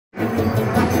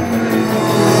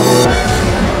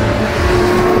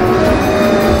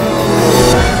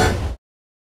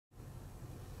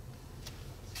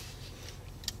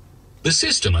The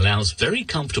system allows very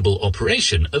comfortable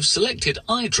operation of selected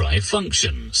iDrive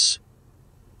functions.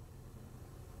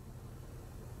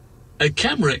 A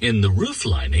camera in the roof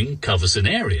lining covers an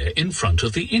area in front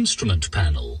of the instrument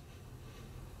panel.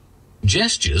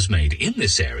 Gestures made in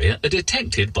this area are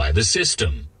detected by the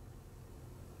system.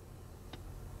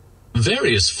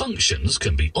 Various functions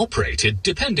can be operated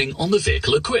depending on the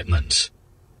vehicle equipment.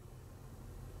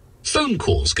 Phone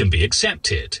calls can be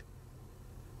accepted.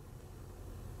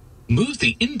 Move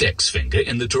the index finger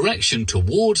in the direction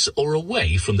towards or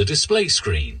away from the display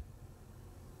screen.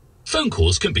 Phone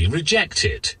calls can be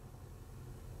rejected.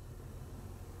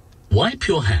 Wipe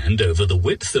your hand over the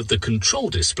width of the control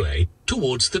display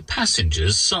towards the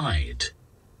passenger's side.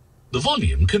 The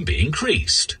volume can be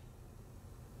increased.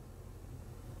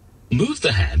 Move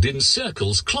the hand in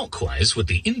circles clockwise with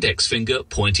the index finger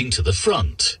pointing to the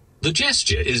front. The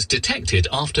gesture is detected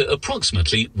after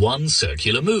approximately one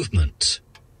circular movement.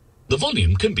 The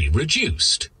volume can be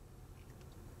reduced.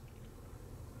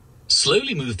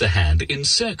 Slowly move the hand in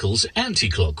circles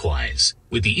anti-clockwise,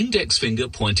 with the index finger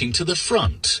pointing to the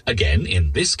front. Again,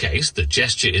 in this case, the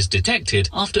gesture is detected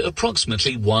after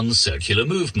approximately one circular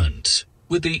movement.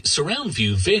 With the surround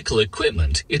view vehicle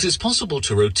equipment, it is possible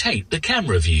to rotate the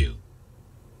camera view.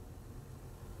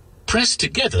 Press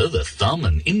together the thumb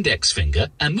and index finger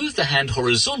and move the hand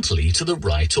horizontally to the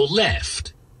right or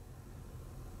left.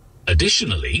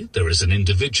 Additionally, there is an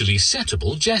individually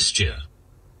settable gesture.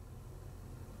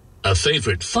 A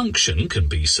favorite function can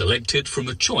be selected from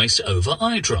a choice over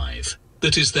iDrive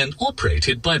that is then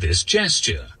operated by this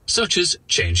gesture, such as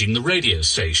changing the radio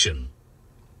station.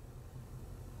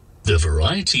 The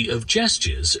variety of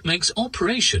gestures makes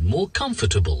operation more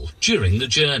comfortable during the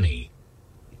journey.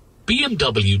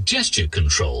 BMW gesture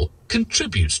control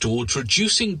contributes towards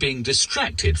reducing being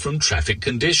distracted from traffic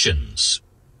conditions.